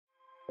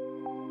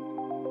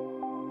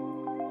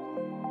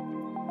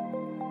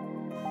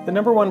The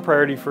number one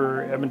priority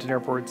for Edmonton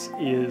airports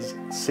is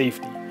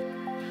safety.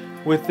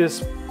 With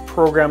this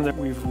program that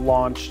we've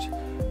launched,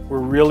 we're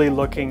really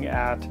looking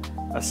at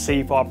a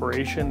safe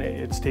operation.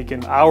 It's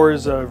taken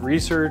hours of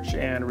research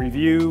and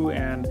review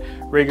and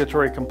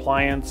regulatory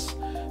compliance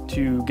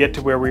to get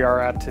to where we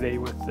are at today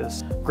with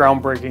this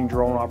groundbreaking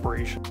drone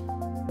operation.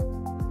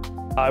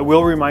 I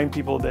will remind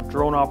people that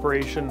drone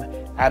operation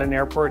at an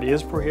airport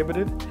is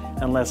prohibited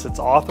unless it's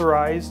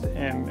authorized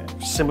and,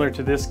 similar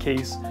to this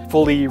case,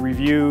 fully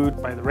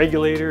reviewed by the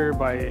regulator,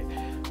 by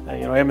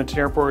Edmonton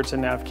Airports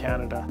and NAV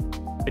Canada.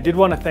 I did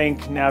want to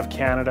thank NAV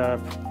Canada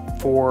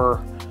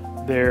for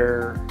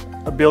their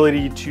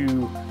ability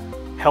to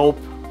help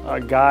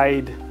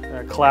guide,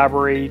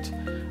 collaborate,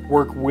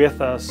 work with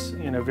us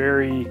in a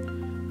very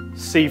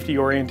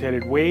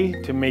safety-oriented way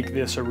to make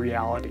this a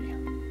reality.